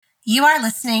You are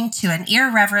listening to an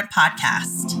Irreverent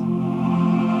podcast.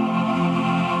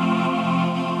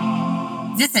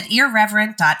 Visit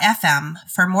irreverent.fm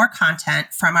for more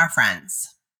content from our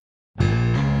friends.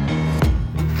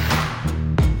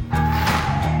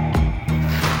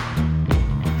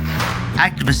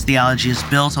 Activist theology is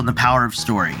built on the power of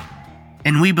story,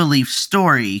 and we believe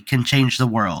story can change the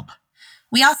world.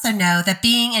 We also know that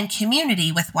being in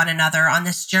community with one another on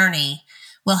this journey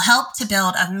will help to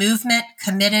build a movement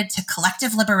committed to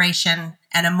collective liberation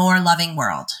and a more loving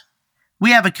world.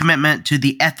 We have a commitment to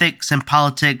the ethics and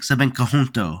politics of en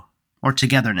conjunto, or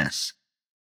togetherness.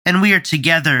 And we are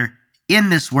together in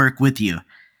this work with you.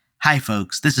 Hi,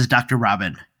 folks. This is Dr.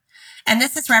 Robin. And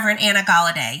this is Reverend Anna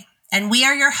Galladay. And we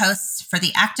are your hosts for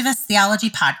the Activist Theology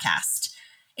Podcast.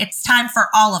 It's time for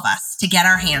all of us to get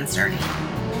our hands dirty.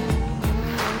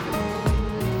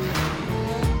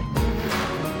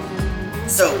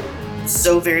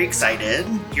 So very excited.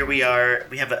 Here we are.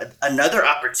 We have another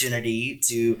opportunity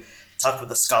to talk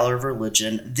with a scholar of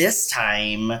religion. This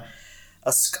time,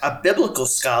 a biblical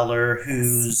scholar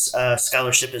whose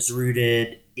scholarship is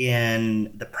rooted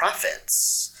in the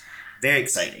prophets. Very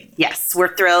exciting. Yes,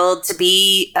 we're thrilled to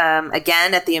be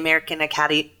again at the American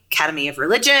Academy of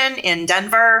Religion in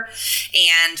Denver,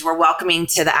 and we're welcoming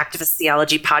to the Activist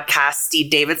Theology Podcast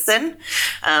Stede Davidson.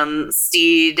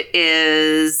 Stede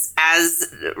is,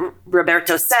 as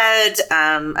Roberto said,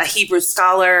 a Hebrew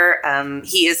scholar.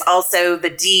 He is also the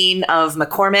Dean of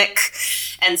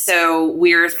McCormick, and so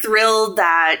we're thrilled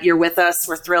that you're with us.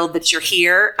 We're thrilled that you're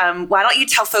here. Why don't you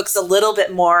tell folks a little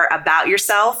bit more about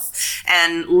yourself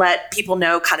and let people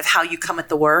know kind of how you come at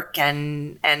the work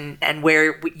and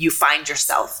where you find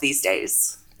yourself these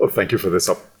days. Well, thank you for this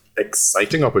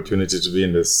exciting opportunity to be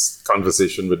in this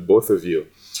conversation with both of you.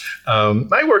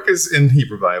 My work is in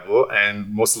Hebrew Bible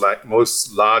and most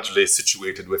largely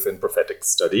situated within prophetic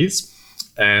studies.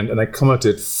 And I come at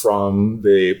it from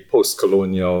the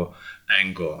post-colonial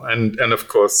angle. And of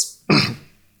course,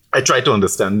 I try to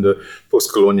understand the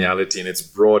post-coloniality in its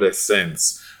broader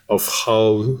sense of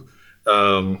how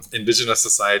indigenous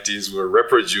societies were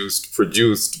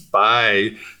produced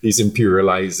by these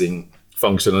imperializing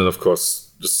functions, and of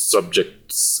course the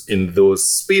subjects in those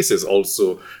spaces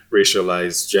also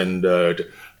racialized,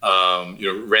 gendered,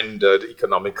 rendered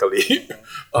economically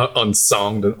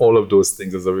unsound, and all of those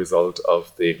things as a result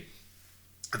of the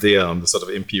sort of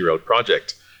imperial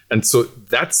project. And so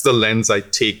that's the lens I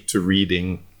take to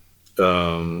reading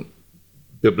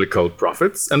biblical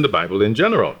prophets and the Bible in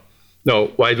general. Now,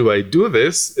 why do I do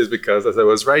this? Is because as I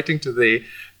was writing today,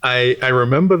 I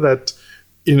remember that,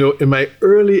 in my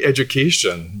early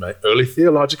education, my early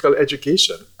theological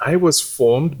education, I was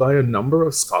formed by a number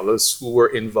of scholars who were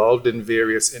involved in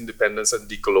various independence and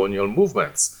decolonial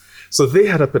movements. So they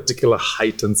had a particular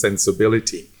heightened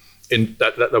sensibility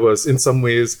that was in some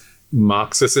ways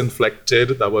Marxist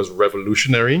inflected, that was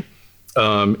revolutionary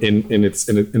in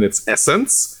its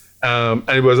essence. And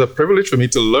it was a privilege for me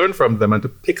to learn from them and to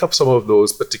pick up some of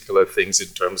those particular things in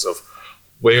terms of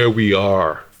where we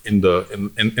are in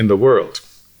the world.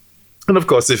 And of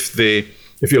course, if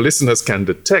your listeners can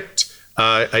detect,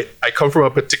 I come from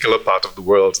a particular part of the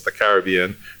world, the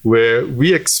Caribbean, where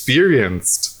we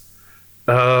experienced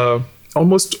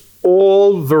almost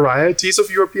all varieties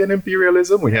of European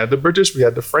imperialism. We had the British, we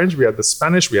had the French, we had the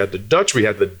Spanish, we had the Dutch, we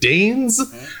had the Danes,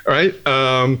 right?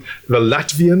 The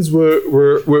Latvians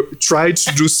were tried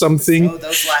to do something. Oh,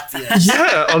 those Latvians.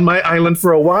 Yeah, on my island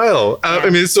for a while. I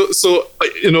mean, so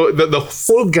the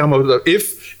full gamut of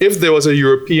if there was a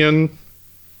European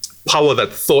power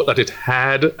that thought that it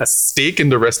had a stake in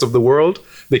the rest of the world,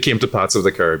 they came to parts of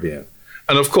the Caribbean.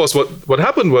 And of course, what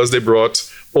happened was they brought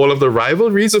all of the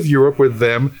rivalries of Europe with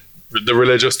them, the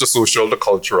religious, the social, the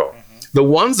cultural. Mm-hmm. The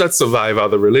ones that survive are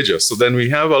the religious. So then we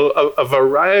have a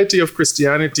variety of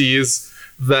Christianities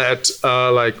that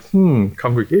are like,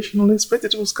 Congregationalist, where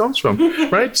did those comes from,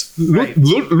 right? Right.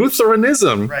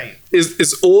 Lutheranism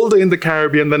is older in the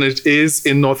Caribbean than it is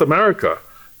in North America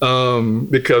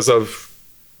because of,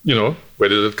 where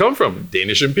did it come from?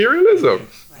 Danish imperialism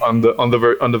on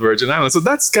the Virgin Islands. So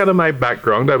that's kind of my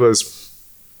background. I was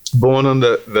born on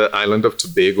the island of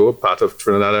Tobago, part of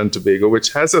Trinidad and Tobago,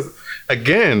 which has,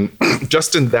 again,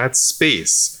 just in that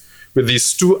space, with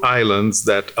these two islands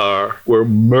that were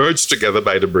merged together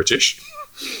by the British.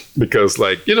 Because,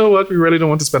 we really don't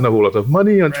want to spend a whole lot of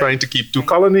money on trying to keep two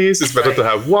colonies. It's better to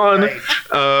have one. Right.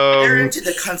 They're into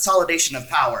the consolidation of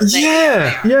power.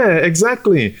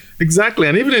 Exactly.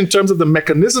 And even in terms of the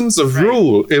mechanisms of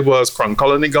rule, it was crown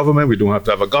colony government. We don't have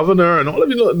to have a governor, and all of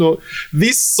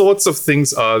these sorts of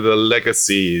things are the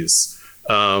legacies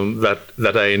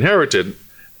that I inherited.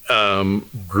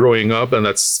 growing up, and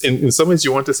that's in some ways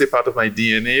you want to say part of my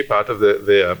DNA, part of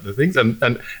the things,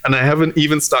 and I haven't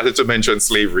even started to mention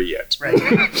slavery yet. Right.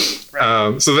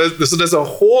 Right. So there's a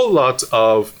whole lot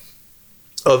of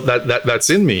that's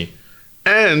in me,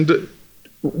 and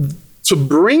to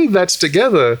bring that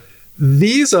together,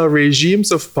 these are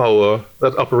regimes of power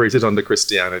that operated under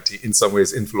Christianity, in some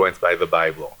ways influenced by the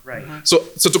Bible. Right. So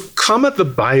to come at the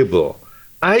Bible,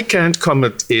 I can't come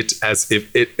at it as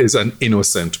if it is an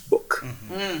innocent book.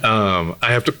 I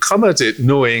have to come at it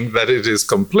knowing that it is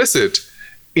complicit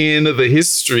in the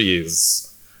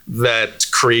histories that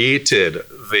created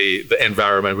the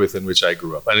environment within which I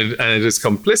grew up. And it is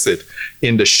complicit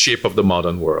in the shape of the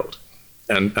modern world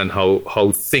and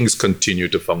how things continue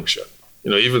to function.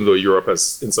 Even though Europe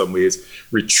has in some ways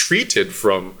retreated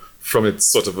from its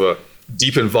sort of a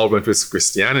deep involvement with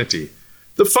Christianity,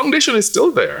 the foundation is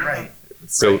still there. Right.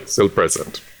 Still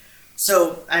present.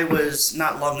 So I was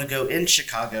not long ago in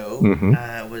Chicago.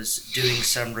 Was doing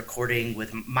some recording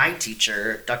with my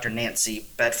teacher, Dr. Nancy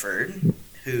Bedford,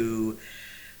 who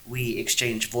we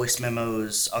exchange voice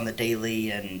memos on the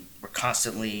daily, and we're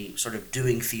constantly sort of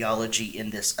doing theology in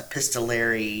this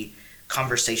epistolary,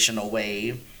 conversational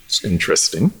way. It's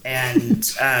interesting.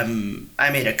 And I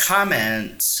made a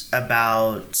comment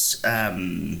about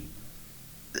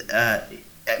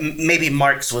maybe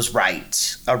Marx was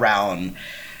right around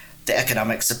the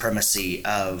economic supremacy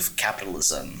of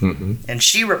capitalism. And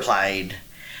she replied,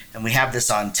 and we have this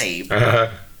on tape,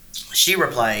 she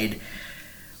replied,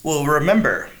 well,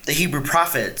 remember, the Hebrew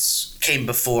prophets came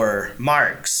before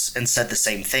Marx and said the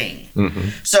same thing.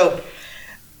 So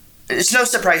it's no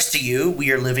surprise to you,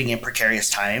 we are living in precarious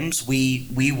times.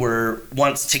 We were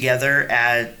once together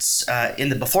in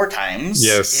the Before Times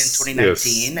in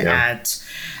 2019 at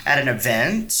an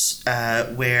event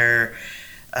where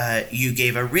you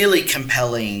gave a really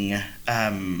compelling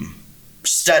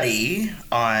study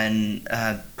on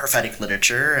prophetic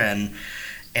literature,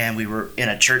 and we were in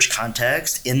a church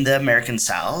context in the American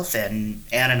South, and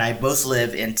Ann and I both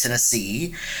live in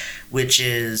Tennessee, which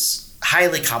is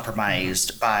highly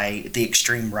compromised by the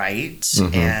extreme right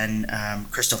and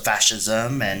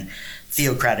Christofascism and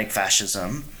theocratic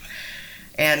fascism.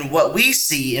 And what we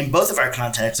see in both of our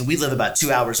contexts, and we live about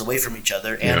 2 hours away from each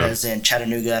other, Anna's in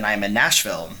Chattanooga and I'm in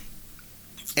Nashville,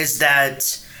 is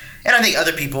that, and I think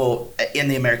other people in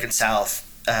the American South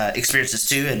experience this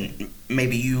too, and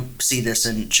maybe you see this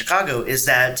in Chicago, is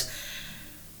that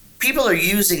people are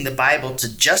using the Bible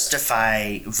to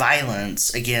justify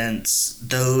violence against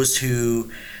those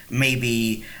who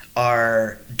maybe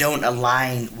don't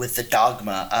align with the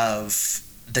dogma of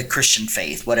the Christian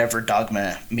faith, whatever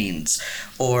dogma means,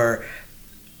 or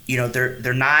they don't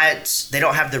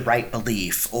have the right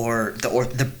belief or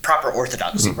the proper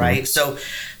orthodoxy, right? So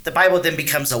the Bible then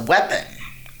becomes a weapon,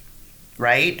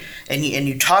 right? And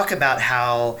you talk about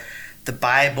how the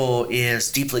Bible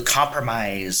is deeply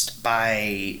compromised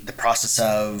by the process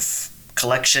of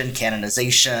collection,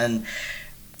 canonization,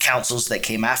 councils that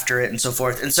came after it, and so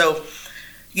forth. And so,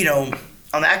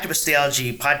 on the Activist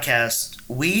Theology podcast,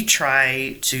 we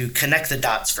try to connect the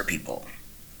dots for people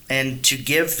and to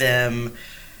give them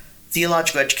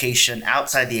theological education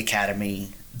outside the academy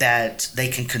that they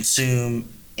can consume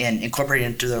and incorporate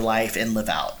into their life and live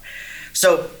out.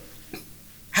 So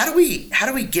how do we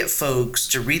get folks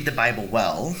to read the Bible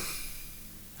well,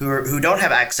 who don't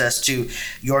have access to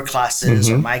your classes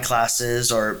or my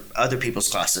classes or other people's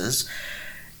classes,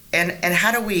 and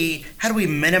how do we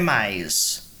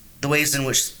minimize the ways in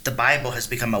which the Bible has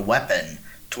become a weapon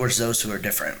towards those who are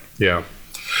different? Yeah,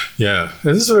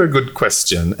 this is a very good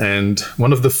question, and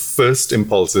one of the first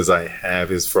impulses I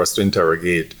have is for us to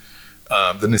interrogate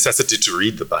the necessity to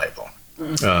read the Bible.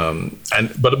 But I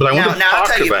want to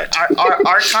talk about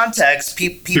our context.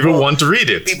 People want to read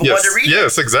it. People want to read it.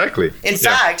 Yes, exactly. In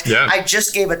fact, I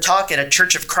just gave a talk at a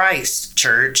Church of Christ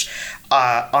church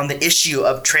on the issue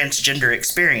of transgender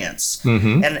experience,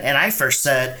 and I first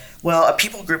said, well, a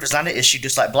people group is not an issue,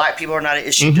 just like Black people are not an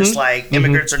issue, just like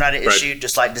immigrants are not an issue,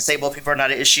 just like disabled people are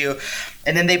not an issue.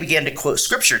 And then they began to quote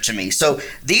scripture to me. So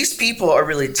these people are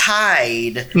really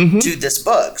tied to this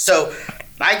book. So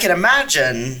I can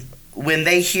imagine when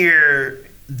they hear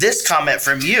this comment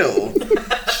from you,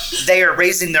 they are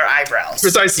raising their eyebrows.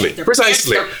 Precisely. Their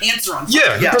pants are on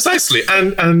fire. Yeah, precisely.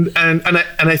 And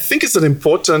I think it's an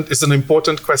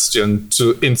important question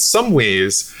to, in some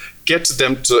ways, get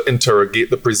them to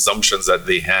interrogate the presumptions that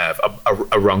they have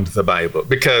around the Bible,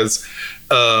 because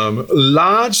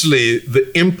largely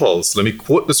the impulse, let me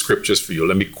quote the scriptures for you,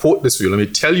 let me quote this for you, let me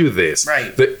tell you this,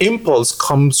 right. The impulse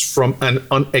comes from an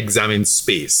unexamined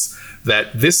space.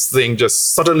 that this thing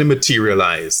just suddenly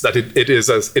materialized, that it is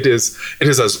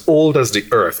as old as the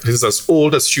earth, it is as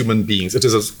old as human beings, it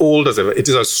is as old as ever, it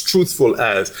is as truthful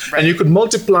as, and you could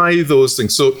multiply those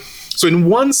things. So in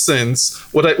one sense,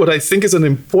 what I think is an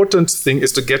important thing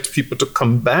is to get people to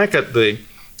come back at the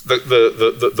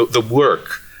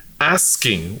work,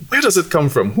 asking, where does it come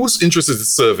from? Whose interest is it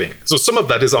serving? So some of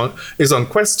that is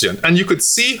unquestioned. And you could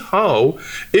see how,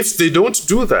 if they don't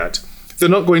do that, they're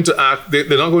not going to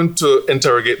they're not going to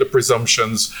interrogate the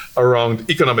presumptions around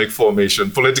economic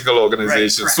formation, political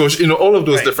organizations, social, all of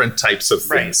those different types of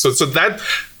things. So that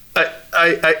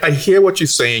I hear what you're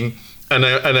saying. And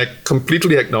I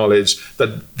completely acknowledge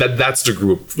that's the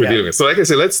group we're dealing with. So like I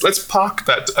say, let's park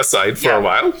that aside for a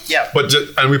while. Yeah.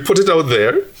 And we put it out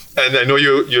there. And I know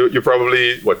you're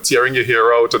probably tearing your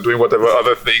hair out or doing whatever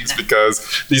other things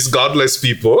because these godless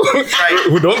people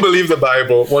who don't believe the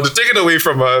Bible want to take it away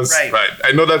from us. Right.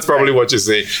 I know that's probably what you're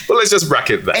saying, but let's just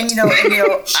bracket that. And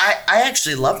I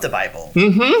actually love the Bible.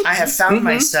 Mm-hmm. I have found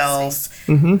myself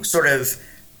sort of.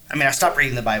 I mean, I stopped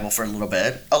reading the Bible for a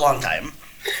long time.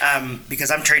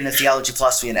 Because I'm trained in theology,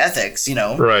 philosophy, and ethics,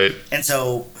 Right. And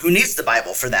so who needs the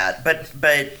Bible for that?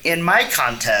 But in my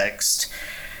context,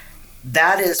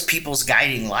 that is people's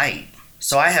guiding light.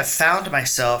 So I have found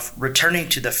myself returning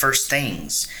to the first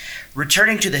things,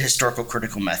 returning to the historical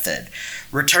critical method,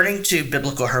 returning to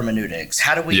biblical hermeneutics.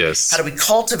 How do we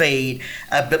cultivate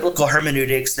a biblical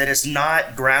hermeneutics that is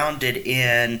not grounded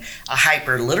in a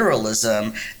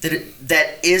hyper-literalism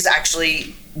that is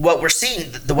actually what we're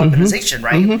seeing, the weaponization,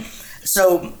 right?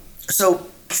 Mm-hmm. So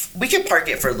we can park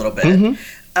it for a little bit.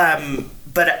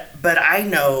 But I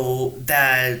know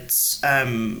that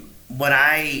when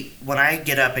I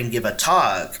get up and give a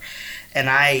talk and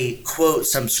I quote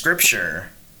some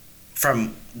scripture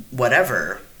from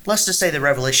whatever, let's just say the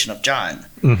Revelation of John,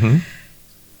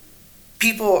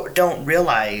 people don't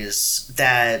realize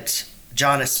that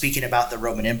John is speaking about the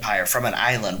Roman Empire from an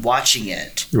island, watching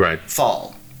it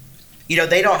fall.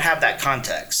 They don't have that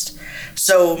context.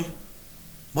 So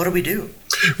what do we do?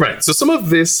 Right. So some of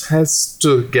this has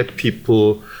to get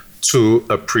people to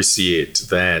appreciate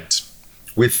that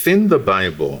within the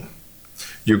Bible,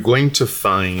 you're going to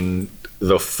find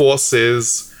the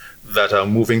forces that are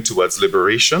moving towards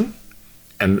liberation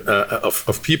and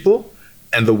of people,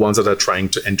 and the ones that are trying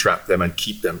to entrap them and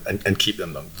keep them and keep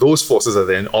them down. Those forces are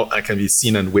there and all can be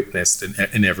seen and witnessed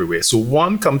in every way. So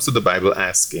one comes to the Bible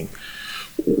asking,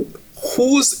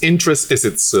 whose interest is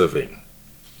it serving?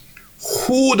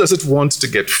 Who does it want to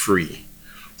get free?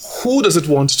 Who does it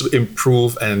want to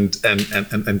improve and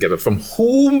get it? From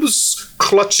whose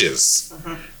clutches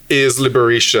is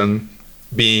liberation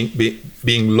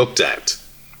being looked at?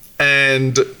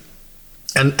 And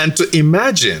to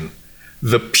imagine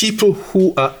the people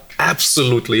who are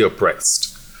absolutely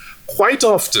oppressed. Quite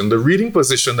often, the reading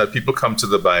position that people come to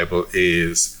the Bible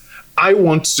is, I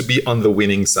want to be on the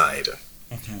winning side.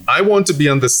 I want to be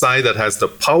on the side that has the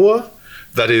power,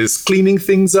 that is cleaning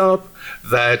things up,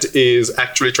 that is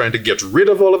actually trying to get rid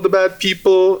of all of the bad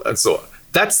people, and so on.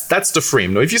 That's the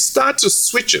frame. Now, if you start to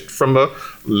switch it from a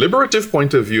liberative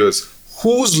point of view as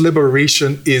whose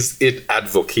liberation is it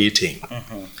advocating?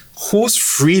 Whose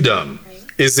freedom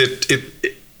is it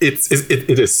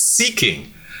is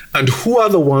seeking? And who are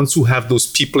the ones who have those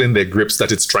people in their grips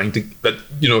that it's trying to,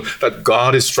 that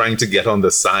God is trying to get on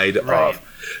the side of?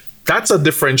 That's a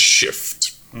different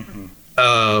shift.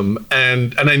 And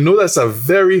I know that's a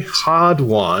very hard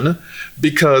one,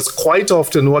 because quite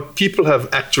often what people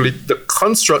have actually, the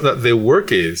construct that they work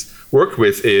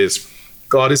with is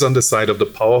God is on the side of the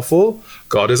powerful.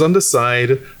 God is on the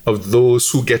side of those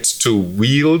who get to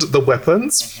wield the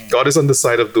weapons. God is on the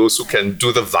side of those who can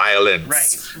do the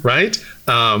violence. Right?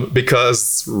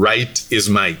 Because right is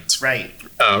might. Right.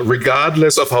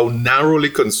 Regardless of how narrowly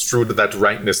construed that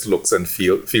rightness looks and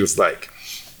feels like.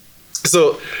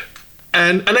 So,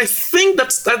 and I think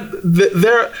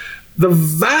the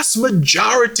vast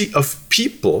majority of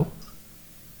people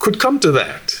could come to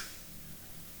that.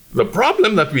 The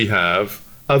problem that we have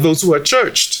are those who are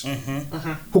churched,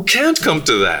 who can't come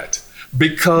to that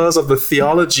because of the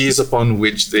theologies upon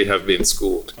which they have been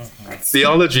schooled.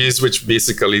 Theologies which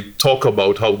basically talk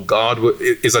about how God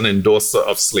is an endorser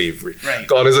of slavery.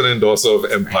 God is an endorser of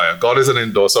empire. God is an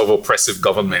endorser of oppressive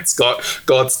governments.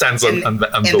 God stands on those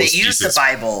pieces. And they use the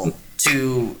Bible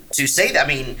to say that. I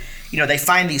mean, they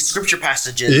find these scripture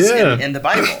passages in the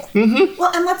Bible.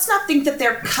 Well, and let's not think that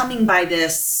they're coming by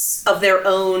this of their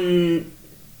own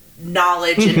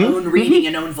knowledge and own reading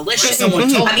and own volition.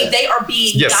 I mean, they are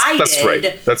being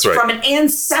guided that's right. from an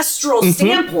ancestral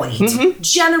standpoint,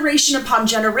 generation upon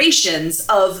generations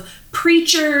of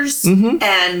preachers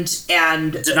and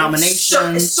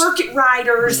denominations, circuit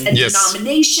riders and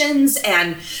denominations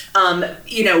and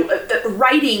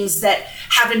writings that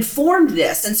have informed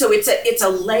this, and so it's a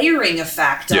layering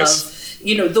effect of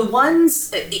the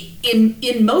ones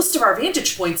in most of our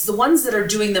vantage points, the ones that are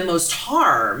doing the most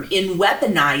harm in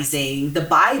weaponizing the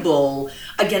Bible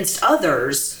against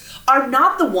others are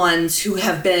not the ones who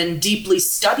have been deeply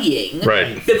studying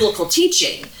biblical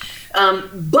teaching.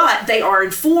 But they are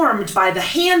informed by the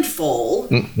handful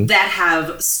that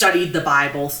have studied the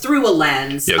Bible through a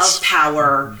lens of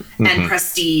power and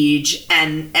prestige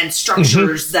and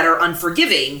structures that are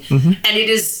unforgiving. And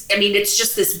it's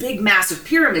just this big, massive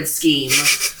pyramid scheme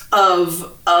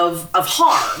of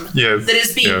harm that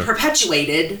is being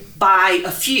perpetuated by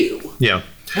a few. Yeah.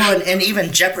 Well, and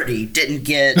even Jeopardy didn't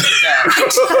get that.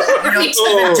 Even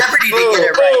Jeopardy didn't get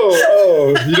it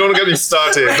right. You don't get me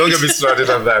started. Don't get me started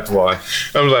on that one.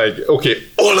 I'm like, okay,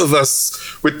 all of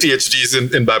us with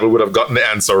PhDs in Bible would have gotten the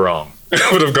answer wrong.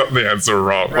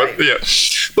 Right.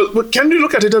 But can you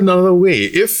look at it another way?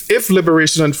 If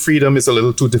liberation and freedom is a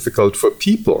little too difficult for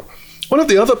people, one of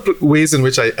the other ways in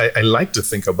which I like to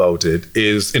think about it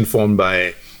is informed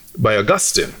by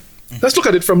Augustine. Let's look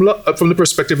at it from the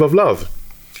perspective of love.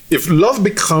 If love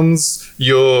becomes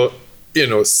your,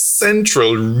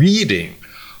 central reading,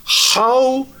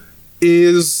 how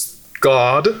is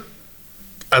God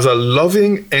as a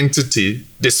loving entity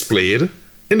displayed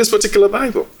in this particular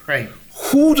Bible? Right.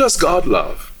 Who does God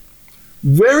love?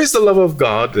 Where is the love of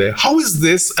God there? How is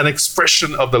this an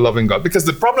expression of the loving God? Because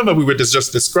the problem that we were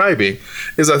just describing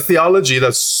is a theology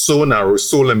that's so narrow,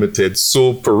 so limited,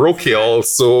 so parochial,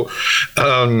 so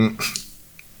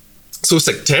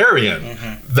sectarian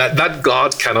that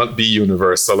God cannot be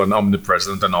universal and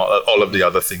omnipresent and all of the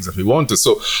other things that we want to.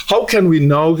 So how can we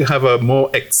now have a more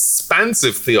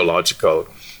expansive theological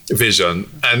vision?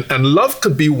 And love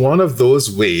could be one of those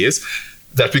ways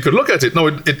that we could look at it. Now,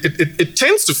 it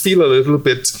tends to feel a little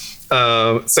bit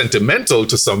sentimental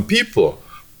to some people.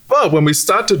 But when we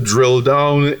start to drill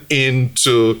down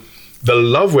into the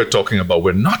love we're talking about,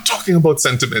 we're not talking about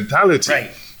sentimentality.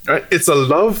 Right? It's a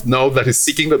love now that is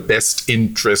seeking the best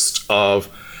interest of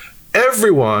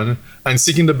everyone and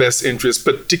seeking the best interest,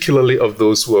 particularly of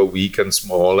those who are weak and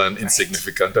small and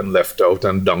insignificant and left out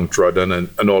and downtrodden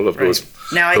and all of those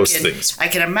things. I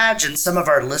can imagine some of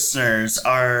our listeners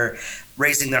are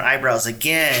raising their eyebrows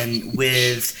again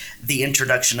with the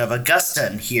introduction of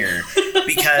Augustine here,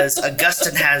 because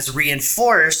Augustine has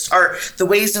reinforced, or the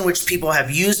ways in which people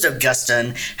have used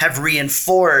Augustine have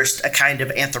reinforced a kind of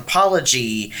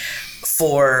anthropology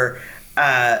for,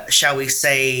 shall we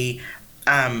say,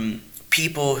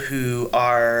 people who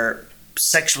are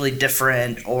sexually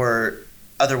different or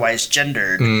otherwise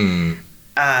gendered,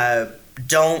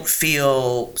 don't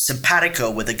feel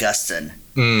simpatico with Augustine.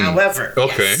 However,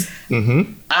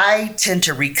 I tend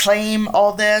to reclaim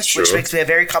all this, which makes me a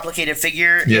very complicated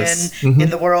figure in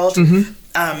the world.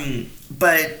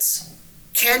 But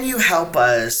can you help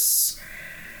us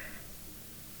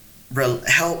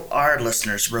help our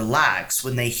listeners relax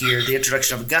when they hear the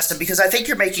introduction of Augustine? Because I think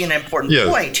you're making an important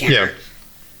point here.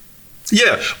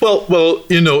 Yeah. Well,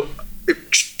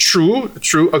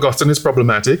 true. Augustine is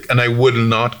problematic, and I would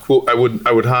not quote. I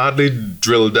would hardly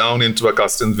drill down into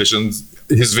Augustine's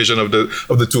his vision of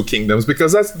the two kingdoms,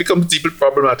 because that's become deeply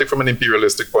problematic from an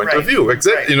imperialistic point of view.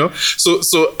 Exactly.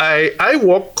 So I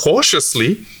walk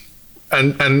cautiously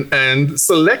and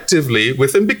selectively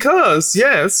with him, because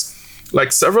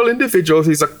like several individuals,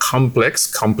 he's a complex,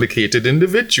 complicated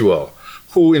individual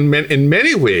who in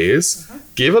many ways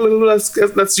gave a little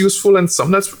that's useful and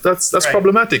some that's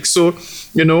problematic. So,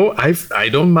 I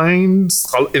don't mind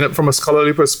from a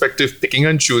scholarly perspective picking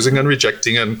and choosing and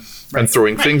rejecting and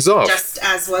throwing things off. Just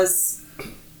as was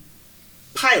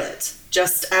Pilate,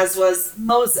 just as was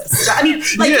Moses. I mean,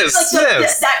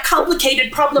 that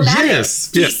complicated, problematic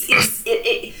piece is.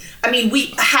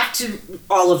 We have to.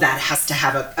 All of that has to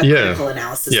have a critical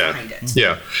analysis behind it.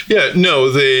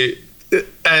 No,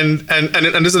 and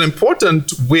there's an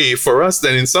important way for us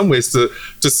then in some ways to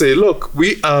say, look,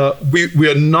 we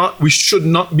should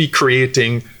not be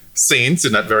creating saints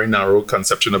in that very narrow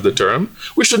conception of the term.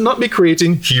 We should not be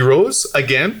creating heroes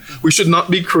again. We should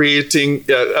not be creating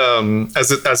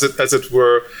as it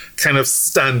were kind of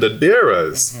standard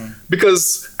bearers,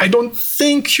 because I don't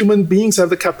think human beings have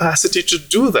the capacity to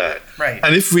do that. Right.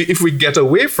 And if we get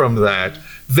away from that,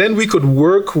 then we could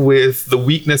work with the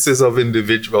weaknesses of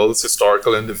individuals,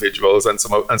 historical individuals, and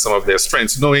some of their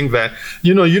strengths, knowing that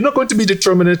you're not going to be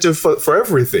determinative for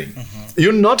everything.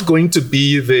 You're not going to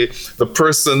be the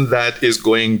person that is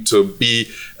going to be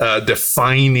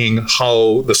defining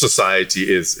how the society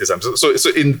is. So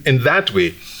in that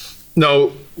way.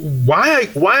 Now, why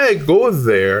I go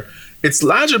there, it's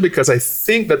largely because I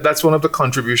think that that's one of the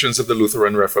contributions of the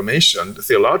Lutheran Reformation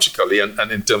theologically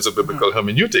and in terms of biblical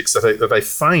hermeneutics that I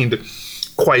find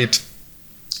quite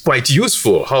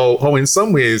useful. How in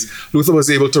some ways Luther was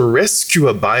able to rescue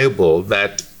a Bible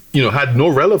that had no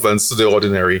relevance to the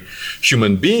ordinary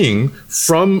human being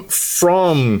from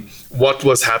what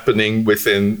was happening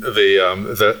within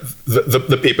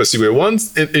the papacy, where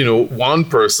one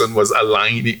person was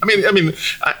aligning.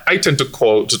 I tend to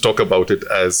talk about it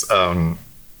as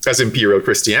imperial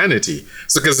Christianity.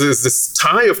 So because there's this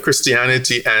tie of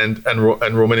Christianity and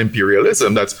Roman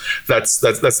imperialism that's there.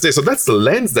 So that's the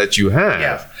lens that you have.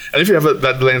 Yeah. And if you have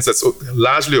that lens that's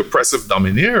largely oppressive,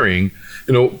 domineering,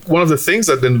 one of the things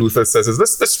that then Luther says is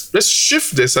let's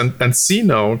shift this and see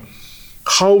now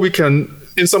how we can,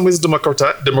 in some ways,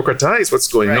 democratize what's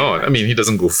going on. Right. He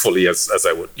doesn't go fully as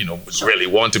I would really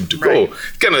want him to go.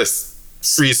 He kind of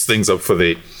frees things up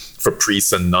for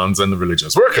priests and nuns and the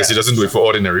religious workers. He doesn't do it for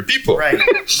ordinary people. Right.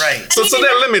 So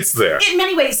there are limits there. In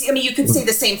many ways, you could say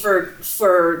the same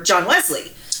for John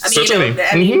Wesley. Certainly.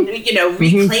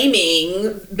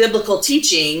 Reclaiming biblical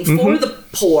teaching for the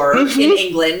poor in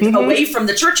England, away from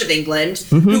the Church of England,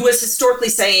 who was historically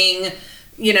saying,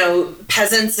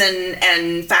 peasants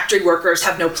and factory workers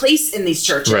have no place in these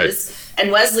churches. Right.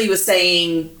 And Wesley was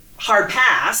saying, hard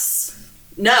pass.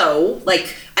 No,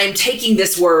 I'm taking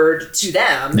this word to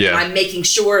them, and I'm making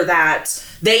sure that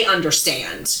they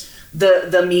understand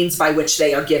the means by which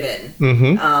they are given,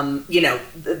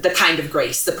 the kind of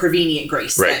grace, the prevenient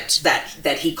grace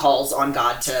that he calls on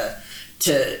God to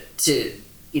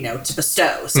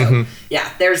bestow. So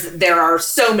there are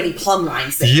so many plumb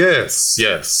lines there. Yes,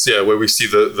 where we see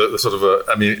the sort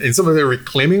of in some of the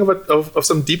reclaiming of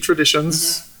some deep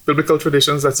traditions, biblical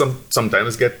traditions that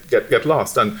sometimes get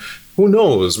lost. And who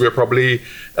knows? We're probably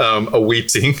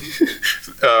awaiting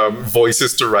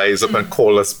voices to rise up and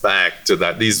call us back to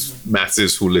that. These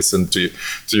masses who listen to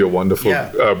your wonderful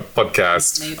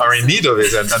podcast are in need of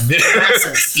it. And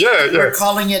masses. We're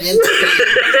calling it into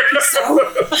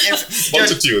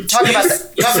multitude.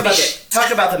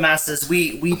 Talk about the masses.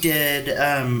 We did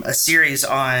a series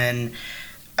on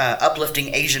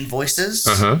uplifting Asian voices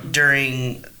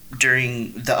during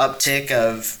the uptick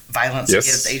of violence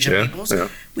against Asian peoples. Yeah.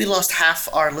 We lost half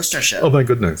our listenership. Oh my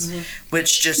goodness.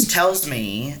 Which just tells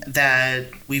me that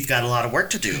we've got a lot of work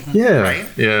to do. Yeah. Right?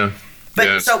 Yeah.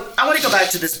 But so I want to go back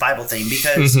to this Bible thing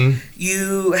because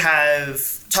you have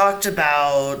talked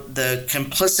about the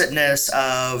complicitness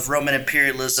of Roman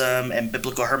imperialism and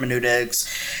biblical hermeneutics,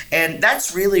 and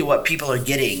that's really what people are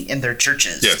getting in their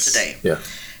churches today. Yeah.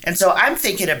 And so I'm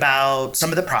thinking about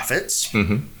some of the prophets,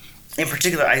 in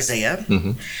particular Isaiah.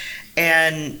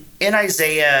 And in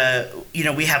Isaiah,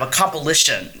 we have a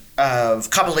compilation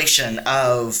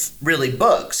of really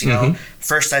books,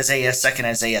 first Isaiah, second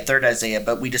Isaiah, third Isaiah,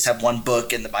 but we just have one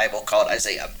book in the Bible called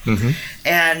Isaiah.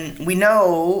 And we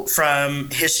know from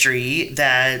history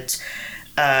that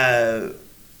the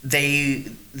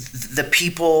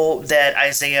people that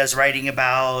Isaiah is writing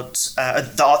about,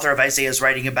 the author of Isaiah is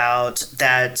writing about,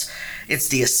 that it's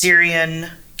the Assyrian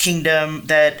kingdom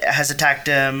that has attacked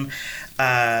him,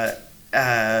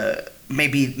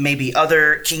 maybe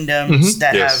other kingdoms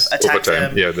that have attacked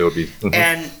him. Yeah, there will be.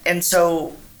 And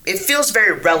so it feels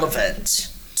very relevant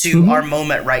to our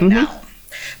moment right now.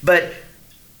 But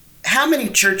how many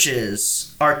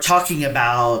churches are talking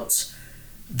about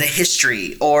the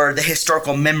history or the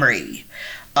historical memory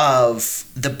of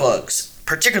the books,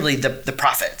 particularly the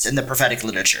prophets and the prophetic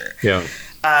literature? Yeah.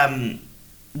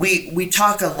 We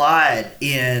talk a lot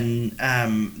in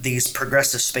these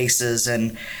progressive spaces,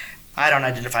 and I don't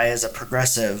identify as a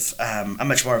progressive. I'm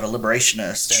much more of a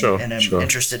liberationist, and I'm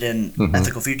interested in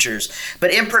ethical futures.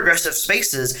 But in progressive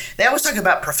spaces, they always talk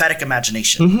about prophetic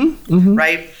imagination,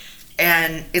 right?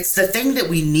 And it's the thing that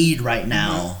we need right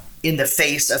now in the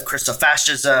face of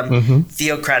Christofascism,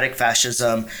 theocratic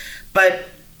fascism. But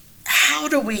how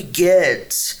do we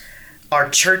get our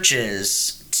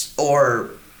churches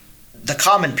or the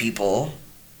common people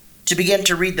to begin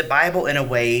to read the Bible in a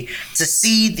way to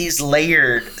see these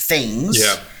layered things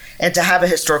and to have a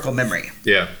historical memory?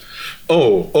 Yeah.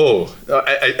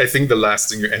 I think the last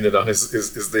thing you ended on is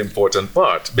the important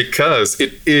part, because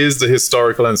it is the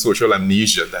historical and social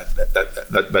amnesia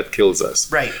that kills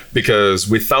us. Right. Because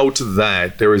without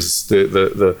that, there is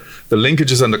the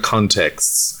linkages and the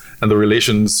contexts and the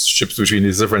relationships between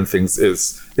these different things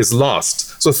is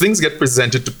lost. So things get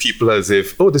presented to people as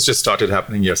if, oh, this just started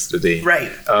happening yesterday.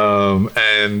 Right.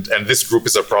 And this group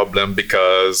is a problem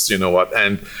because, you know what,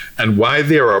 and why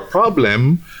they're a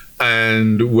problem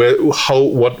and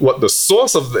what the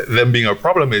source of them being a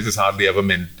problem is hardly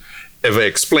ever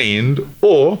explained,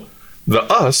 or the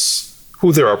us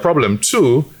who they're a problem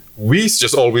to, we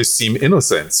just always seem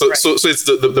innocent. So it's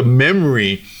the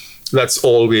memory that's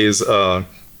always a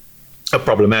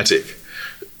problematic.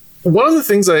 One of the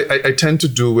things I tend to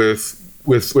do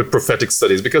with prophetic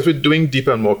studies, because we're doing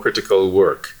deeper and more critical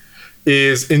work,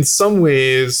 is in some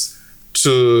ways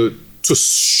to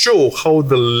show how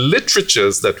the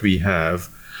literatures that we have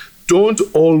don't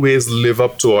always live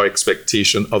up to our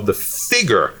expectation of the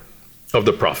figure of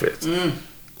the prophet.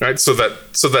 Right? So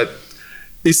that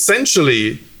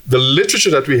essentially the literature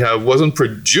that we have wasn't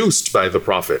produced by the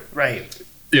prophet. Right.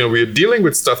 We're dealing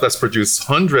with stuff that's produced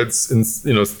hundreds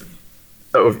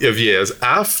of years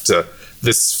after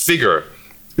this figure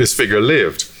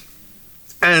lived.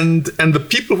 And the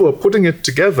people who are putting it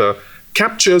together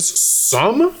captures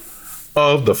some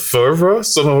of the fervor,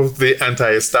 some of the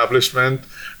anti-establishment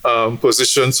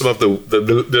position, some of the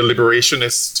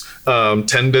liberationist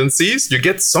tendencies. You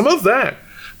get some of that.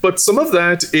 But some of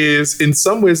that is in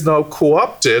some ways now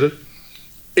co-opted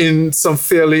in some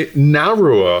fairly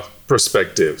narrower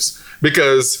perspectives.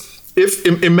 Because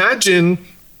imagine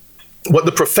what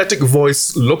the prophetic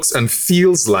voice looks and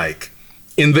feels like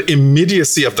in the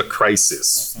immediacy of the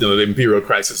crisis, the imperial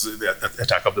crisis, the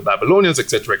attack of the Babylonians,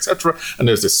 etc., etc. And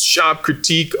there's this sharp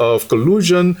critique of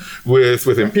collusion with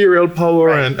imperial power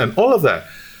and all of that.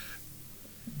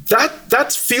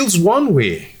 That feels one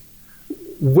way.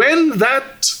 When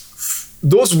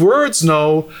those words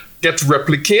now get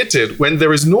replicated, when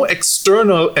there is no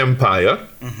external empire,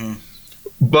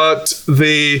 but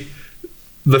the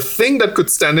thing that could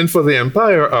stand in for the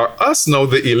empire are us now,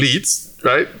 the elites,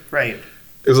 right? Right.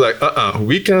 It's like,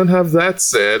 we can't have that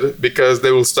said, because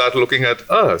they will start looking at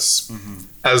us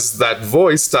as that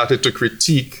voice started to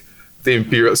critique the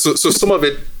imperial. So some of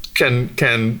it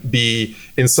can be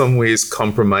in some ways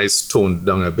compromised, toned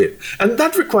down a bit. And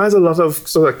that requires a lot of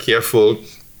sort of careful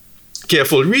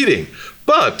reading.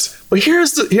 But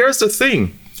here's the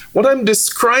thing. What I'm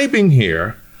describing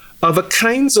here are the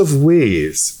kinds of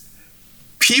ways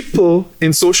people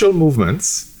in social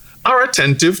movements are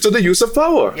attentive to the use of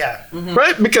power. Yeah.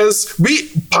 Right? Because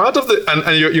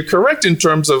and you're correct in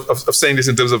terms of saying this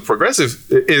in terms of progressive,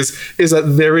 is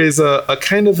that there is a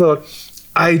kind of a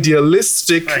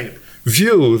idealistic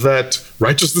view that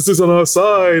righteousness is on our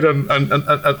side and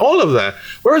all of that.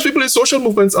 Whereas people in social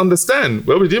movements understand,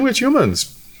 well, we're dealing with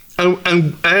humans. And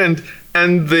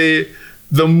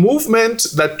the movement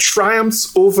that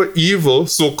triumphs over evil,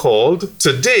 so-called,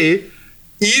 today,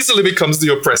 easily becomes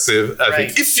the oppressive, I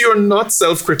think, if you're not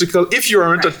self-critical, if you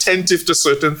aren't attentive to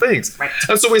certain things. Right.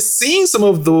 And so we're seeing some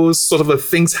of those sort of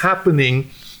things happening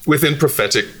within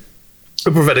prophetic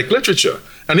literature.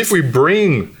 And if we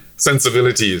bring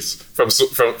sensibilities from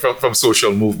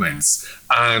social movements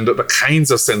and the kinds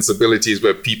of sensibilities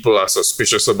where people are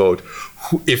suspicious about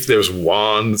if there's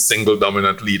one single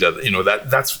dominant leader,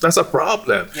 that's a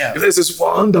problem. Yeah. If there's this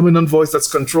one dominant voice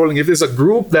that's controlling, if there's a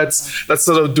group that's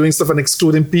sort of doing stuff and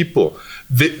excluding people,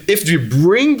 if we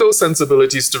bring those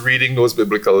sensibilities to reading those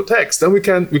biblical texts, then we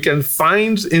can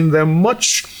find in them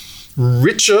much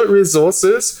richer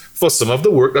resources for some of the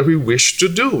work that we wish to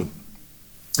do.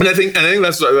 And I think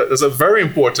that's a very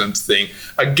important thing.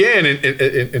 Again,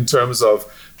 in terms of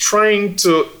trying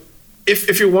to,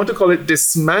 if you want to call it,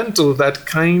 dismantle that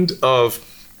kind of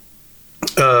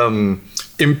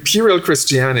imperial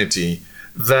Christianity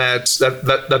that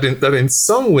in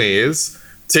some ways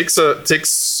takes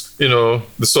the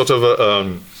sort of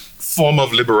a form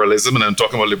of liberalism, and I'm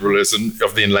talking about liberalism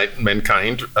of the Enlightenment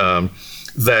kind.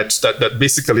 That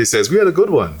basically says we are the good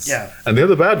ones, and they're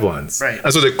the bad ones. Right.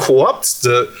 And so they co-opt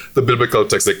the biblical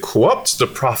text, they co-opt the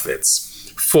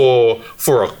prophets for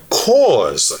a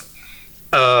cause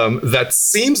that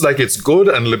seems like it's good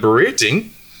and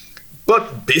liberating,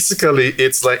 but basically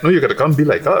it's like, no, you got to come be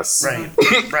like us, right?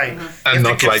 And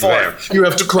not like them. You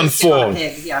have to conform,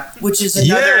 which is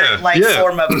another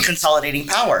form of consolidating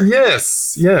power.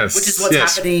 Yes, which is what's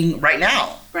happening right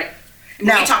now. Right.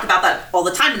 Now, we talk about that all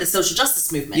the time in the social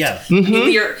justice movement. Yeah.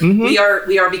 We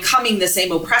are becoming the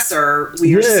same oppressor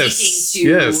we are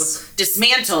seeking to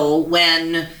dismantle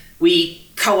when we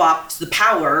co-opt the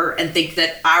power and think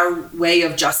that our way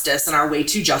of justice and our way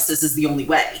to justice is the only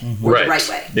way or the right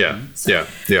way. Yeah.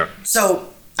 So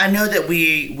I know that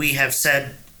we have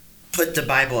said put the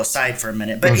Bible aside for a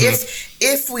minute, but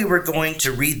if we were going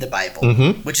to read the Bible,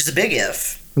 which is a big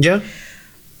if,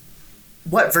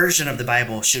 what version of the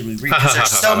Bible should we read? Because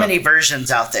there's so many versions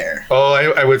out there. Oh,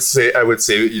 I would say,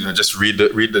 just read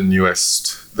the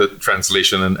newest, the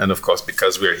translation, and of course,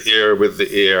 because we're here with the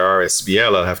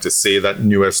ARSVL, I'll have to say that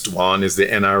newest one is the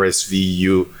NRSV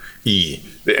UE,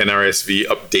 the NRSV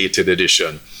updated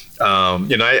edition.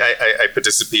 I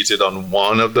participated on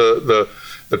one of the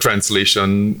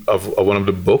translation of one of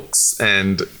the books,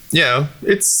 and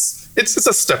it's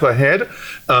a step ahead.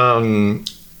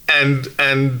 And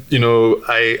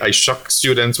I shock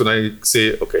students when I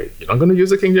say, okay, you're not going to use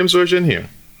the King James Version here.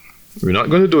 We're not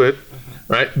going to do it,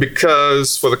 right?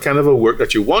 Because for the kind of a work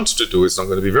that you want to do, it's not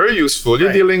going to be very useful.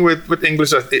 You're dealing with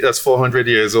English that's 400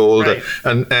 years old,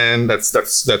 and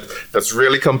that's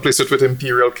really complicit with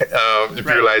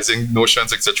imperializing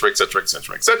notions, etc., etc.,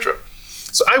 etc., etc.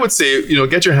 So I would say,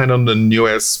 get your hand on the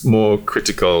newest, more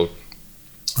critical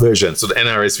version. So the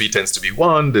NRSV tends to be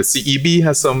one. The CEB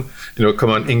has some,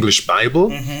 Common English Bible,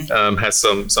 has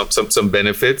some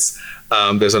benefits.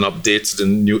 There's an update to the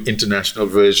New International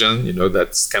Version,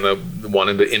 that's kind of the one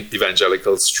in the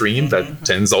evangelical stream that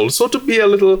tends also to be a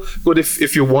little good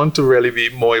if you want to really be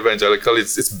more evangelical.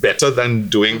 It's better than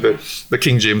doing the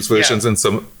King James versions and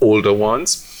some older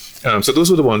ones. So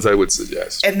those are the ones I would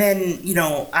suggest. And then,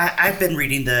 I've been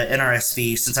reading the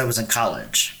NRSV since I was in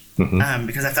college.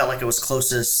 Because I felt like it was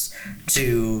closest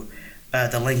to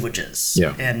the languages.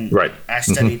 Yeah, and I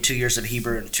studied 2 years of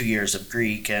Hebrew and 2 years of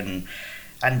Greek, and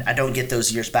I don't get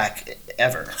those years back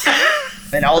ever.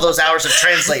 And all those hours of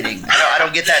translating, I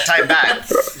don't get that time back.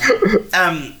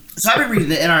 So I've been reading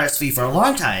the NRSV for a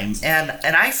long time,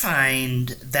 and I find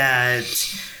that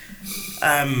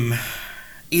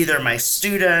either my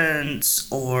students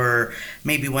or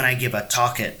maybe when I give a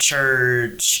talk at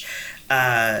church,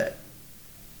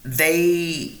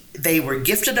 they were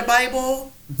gifted a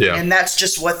Bible, and that's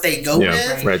just what they go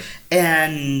with. Right.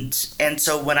 And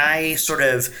so when I sort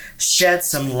of shed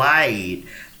some light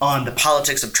on the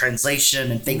politics of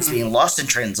translation and things being lost in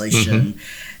translation,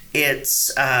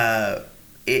 it's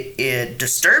it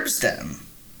disturbs them,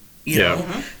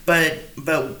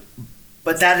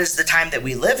 But that is the time that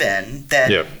we live in.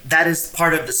 That is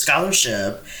part of the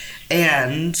scholarship,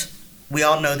 and we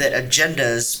all know that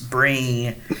agendas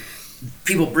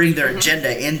people bring their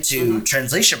agenda into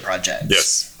translation projects.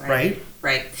 Yes. Right?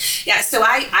 Yeah, so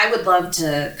I would love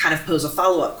to kind of pose a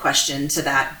follow-up question to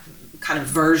that kind of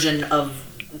version of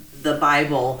the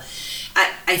Bible.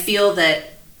 I feel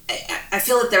that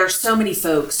there are so many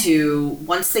folks who,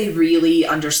 once they really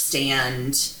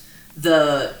understand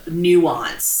the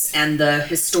nuance and the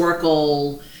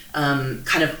historical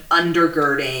kind of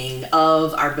undergirding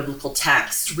of our biblical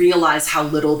text, realize how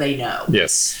little they know.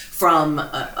 Yes. From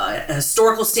a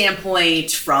historical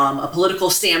standpoint, from a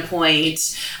political standpoint,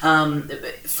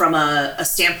 from a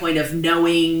standpoint of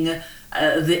knowing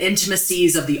the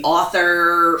intimacies of the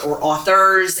author or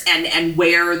authors and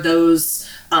where those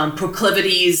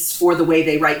proclivities for the way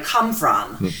they write come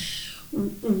from.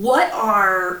 Where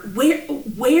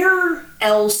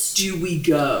else do we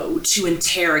go to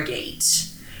interrogate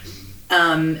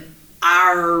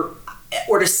to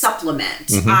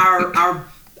supplement our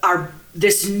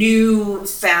this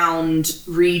newfound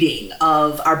reading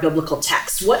of our biblical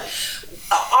text? What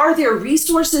are there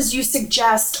resources you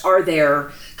suggest? Are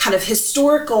there kind of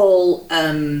historical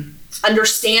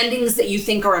understandings that you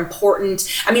think are important?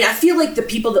 I mean, I feel like the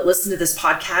people that listen to this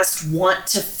podcast want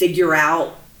to figure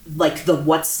out like the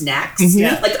what's next.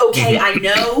 Like, okay, I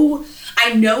know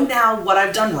now what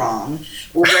I've done wrong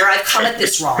or where I've come at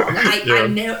this wrong.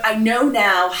 I know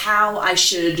now how I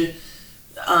should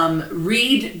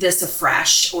read this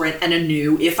afresh and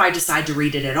anew if I decide to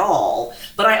read it at all.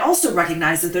 But I also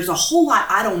recognize that there's a whole lot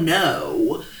I don't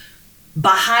know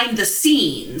behind the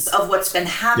scenes of what's been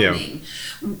happening.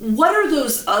 What are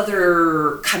those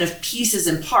other kind of pieces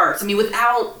and parts? I mean,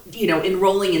 without,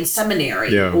 enrolling in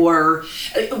seminary or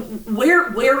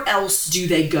where else do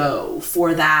they go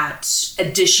for that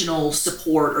additional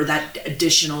support or that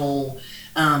additional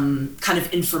kind of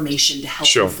information to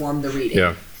help inform the reading?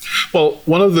 Yeah. Well,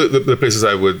 one of the places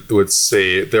I would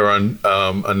say there are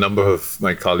a number of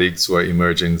my colleagues who are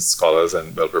emerging scholars,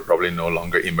 and we're probably no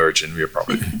longer emerging. We're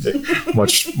probably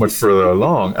much further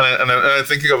along. And I'm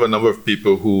thinking of a number of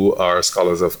people who are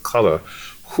scholars of color,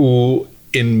 who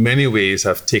in many ways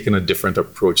have taken a different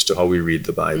approach to how we read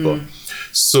the Bible.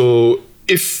 So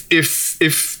if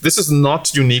this is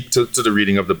not unique to the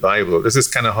reading of the Bible, this is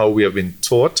kind of how we have been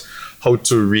taught how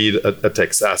to read a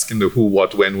text, asking the who,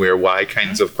 what, when, where, why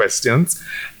kinds of questions.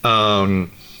 And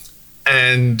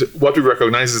what we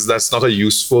recognize is that's not a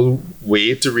useful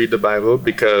way to read the Bible,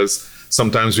 because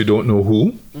Sometimes we don't know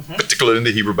who, particularly in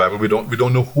the Hebrew Bible, we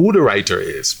don't know who the writer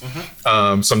is.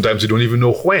 Sometimes we don't even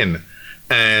know when.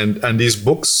 And these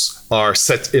books are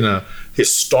set in a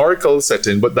historical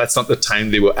setting, but that's not the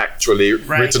time they were actually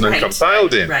written and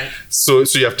compiled in. Right. So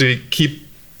you have to keep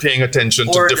paying attention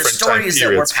to different time periods. Or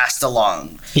the stories that were passed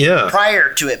along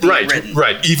prior to it being written.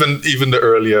 Right. Even the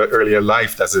earlier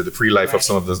life, that's the pre-life of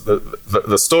some of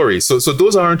the stories. So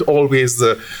those aren't always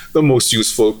the most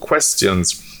useful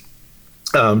questions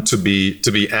to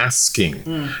be asking.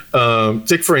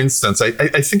 Take for instance,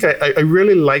 I think I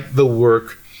really like the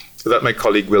work that my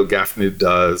colleague Will Gaffney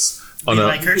does on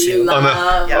a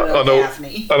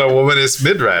womanist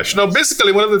midrash. Now,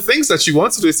 basically, one of the things that she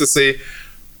wants to do is to say,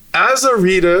 as a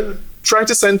reader, try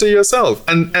to center yourself.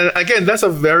 And again, that's a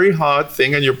very hard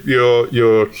thing, and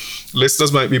your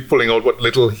listeners might be pulling out what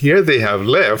little hair they have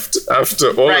left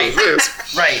after all of this.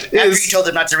 Right. After you told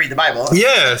them not to read the Bible.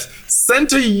 Yes.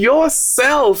 Center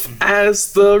yourself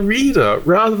as the reader,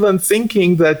 rather than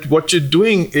thinking that what you're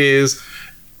doing is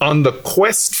on the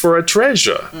quest for a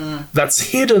treasure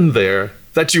that's hidden there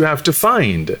that you have to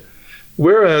find.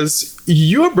 Whereas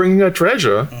you're bringing a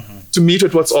treasure to meet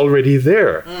with what's already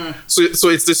there. So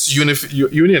it's this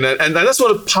union. And that's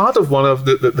part of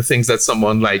the things that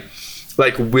someone like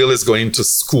Will is going to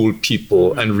school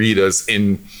people and readers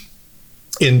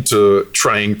into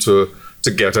trying to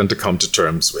get and to come to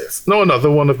terms with. Now, another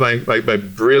one of my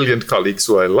brilliant colleagues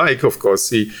who I like, of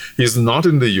course, he's not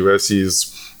in the US.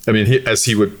 As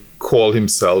he would call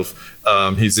himself,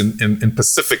 he's in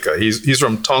Pacifica. He's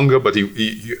from Tonga, but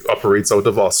he operates out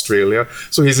of Australia.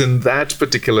 So he's in that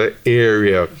particular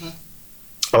area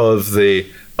of the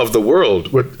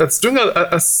world that's doing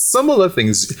a similar thing.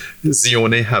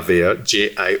 Zione Havea,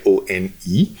 Jione,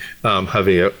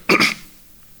 Havea,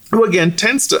 who again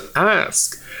tends to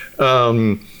ask,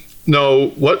 now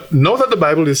that the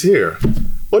Bible is here,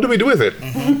 what do we do with it?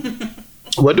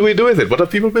 What do we do with it? What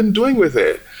have people been doing with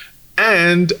it?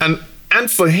 And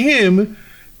for him,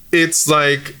 it's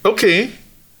like, okay,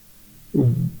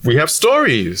 we have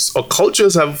stories, or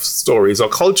cultures have stories, or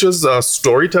cultures are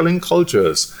storytelling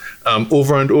cultures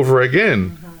over and over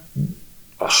again.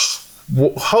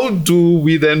 How do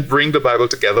we then bring the Bible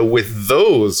together with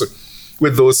those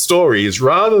stories,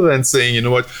 rather than saying, you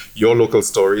know what, your local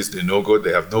stories, they're no good,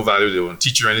 they have no value, they don't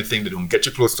teach you anything, they don't get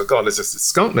you close to God, let's just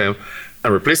discount them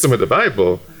and replace them with the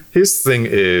Bible. His thing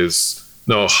is,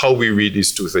 no, how we read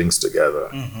these two things together.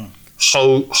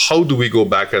 How do we go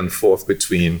back and forth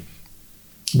between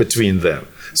them?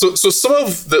 So some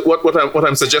of what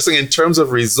I'm suggesting in terms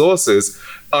of resources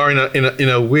are in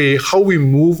a way how we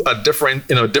move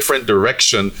in a different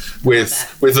direction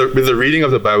with the reading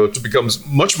of the Bible to become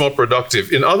much more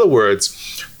productive. In other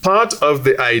words, part of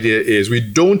the idea is we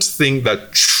don't think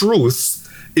that truth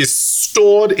is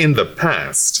stored in the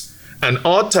past, and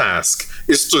our task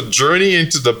is to journey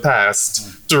into the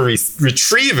past to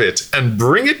retrieve it and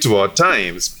bring it to our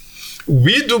times.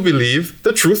 We do believe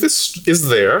the truth is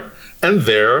there and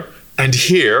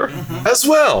here as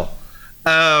well.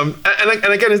 And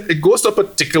again, it goes to a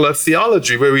particular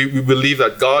theology where we believe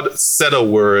that God said a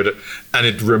word and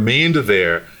it remained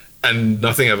there and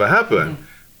nothing ever happened.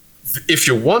 If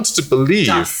you want to believe...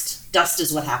 Dust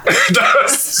is what happened.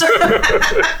 Dust.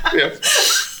 Yeah.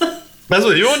 That's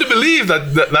what you want to believe,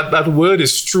 that word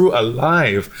is true,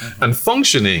 alive, and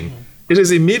functioning. It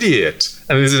is immediate,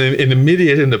 and it is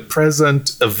immediate in the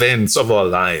present events of our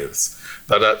lives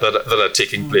that are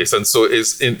taking place. And so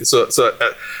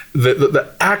the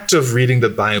act of reading the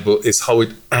Bible is how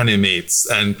it animates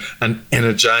and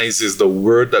energizes the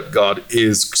word that God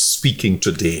is speaking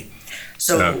today.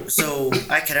 So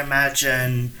I can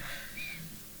imagine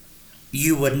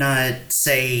you would not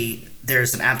say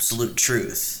there's an absolute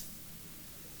truth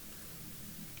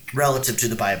relative to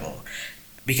the Bible,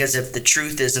 because if the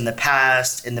truth is in the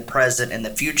past, in the present, in the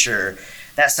future,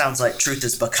 that sounds like truth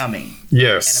is becoming and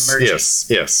emerging.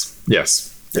 Yes.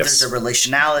 There's a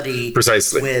relationality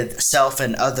precisely with self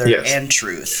and other and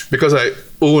truth. Because I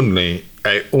only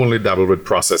dabble with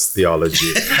process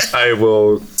theology. I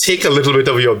will take a little bit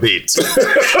of your bait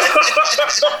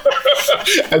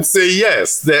and say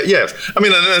yes. I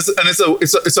mean, and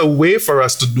it's a way for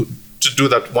us to do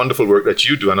that wonderful work that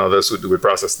you do and others who do with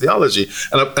process theology,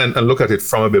 and look at it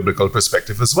from a biblical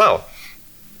perspective as well.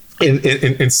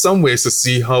 In some ways, to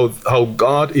see how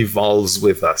God evolves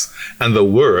with us, and the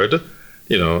word,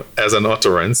 as an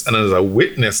utterance and as a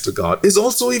witness to God, is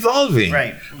also evolving,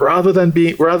 right? Rather than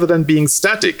being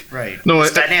static, right? No,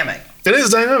 it's dynamic. It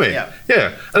is dynamic.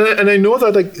 Yeah. And I know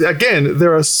that, again,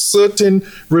 there are certain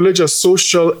religious,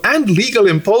 social, and legal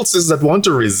impulses that want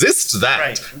to resist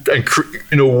that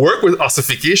and work with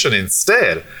ossification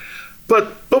instead.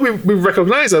 But we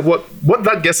recognize that what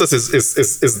that gets us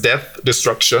is death,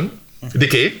 destruction,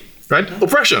 decay, right?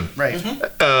 Oppression. Right.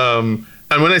 And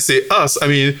when I say us, I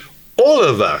mean all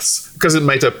of us, because it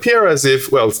might appear as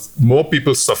if, well, more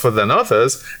people suffer than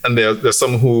others, and there's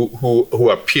some who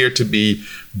appear to be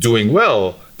doing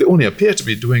well. They only appear to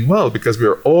be doing well because we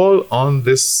are all on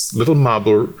this little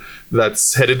marble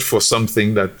that's headed for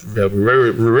something that we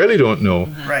really don't know.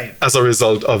 Right. As a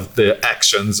result of the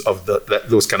actions of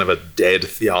those kind of dead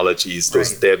theologies,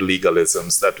 those dead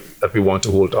legalisms that we want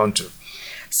to hold on to.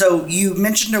 So you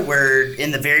mentioned a word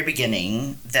in the very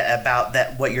beginning about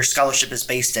what your scholarship is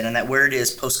based in, and that word is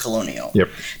post-colonial. Yep.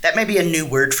 That may be a new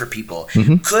word for people.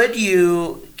 Could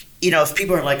you, if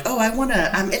people are like, oh,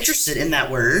 I'm interested in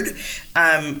that word,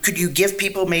 could you give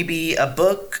people maybe a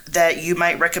book that you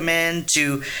might recommend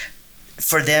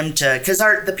for them to, because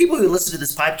the people who listen to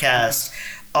this podcast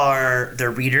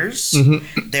they're readers,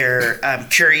 they're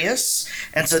curious,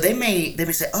 and so they may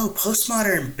say, oh,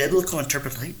 postmodern biblical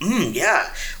interpretation,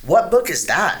 what book is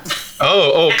that?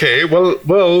 Oh, okay.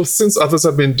 Well, since others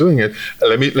have been doing it,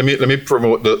 let me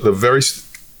promote the very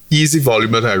easy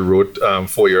volume that I wrote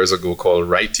 4 years ago called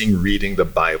Reading the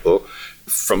Bible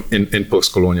from in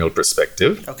post-colonial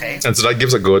perspective. Okay. And so that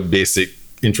gives a good basic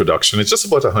introduction. It's just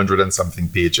about 100 and something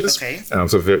pages. Okay.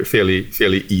 So fairly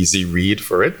easy read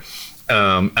for it.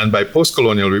 And by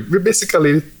post-colonial, we're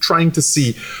basically trying to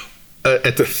see,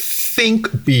 to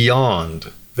think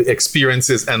beyond the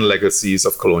experiences and legacies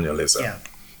of colonialism. Yeah.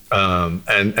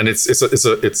 And it's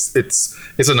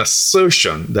an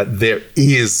assertion that there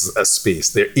is a space,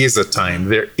 there is a time,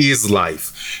 there is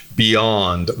life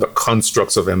beyond the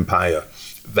constructs of empire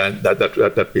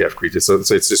that we have created. So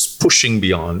it's just pushing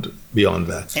beyond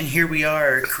that. And here we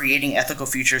are creating ethical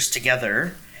futures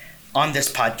together on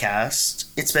this podcast.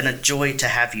 It's been a joy to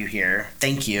have you here.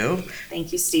 Thank you.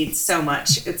 Thank you, Steve, so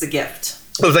much. It's a gift.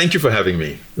 Well, thank you for having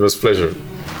me. It was a pleasure.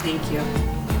 Thank you.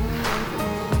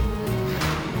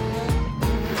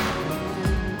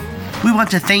 We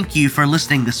want to thank you for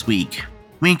listening this week.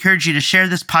 We encourage you to share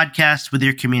this podcast with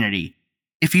your community.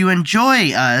 If you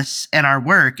enjoy us and our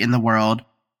work in the world,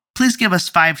 please give us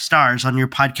 5 stars on your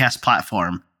podcast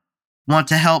platform. Want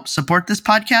to help support this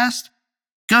podcast?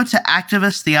 Go to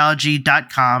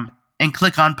activisttheology.com and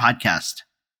click on podcast.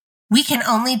 We can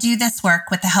only do this work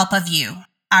with the help of you,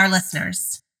 our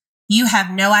listeners. You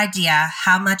have no idea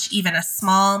how much even a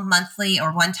small monthly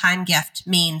or one-time gift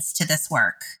means to this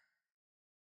work.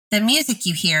 The music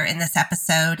you hear in this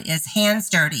episode is Hands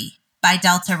Dirty by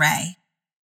Delta Ray.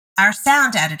 Our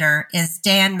sound editor is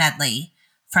Dan Medley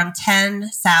from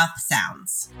 10 South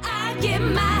Sounds. I get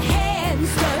my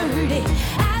hands dirty.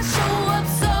 I show up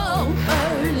so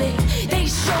early. They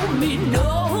show me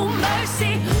no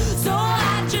mercy. So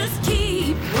I just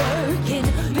keep working.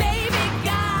 Maybe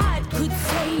God could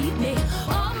save me.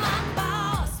 Or my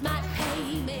boss might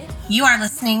pay me. You are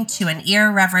listening to an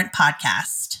Irreverent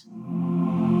podcast.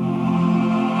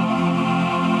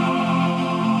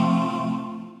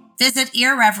 Visit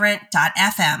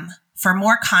irreverent.fm for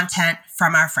more content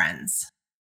from our friends.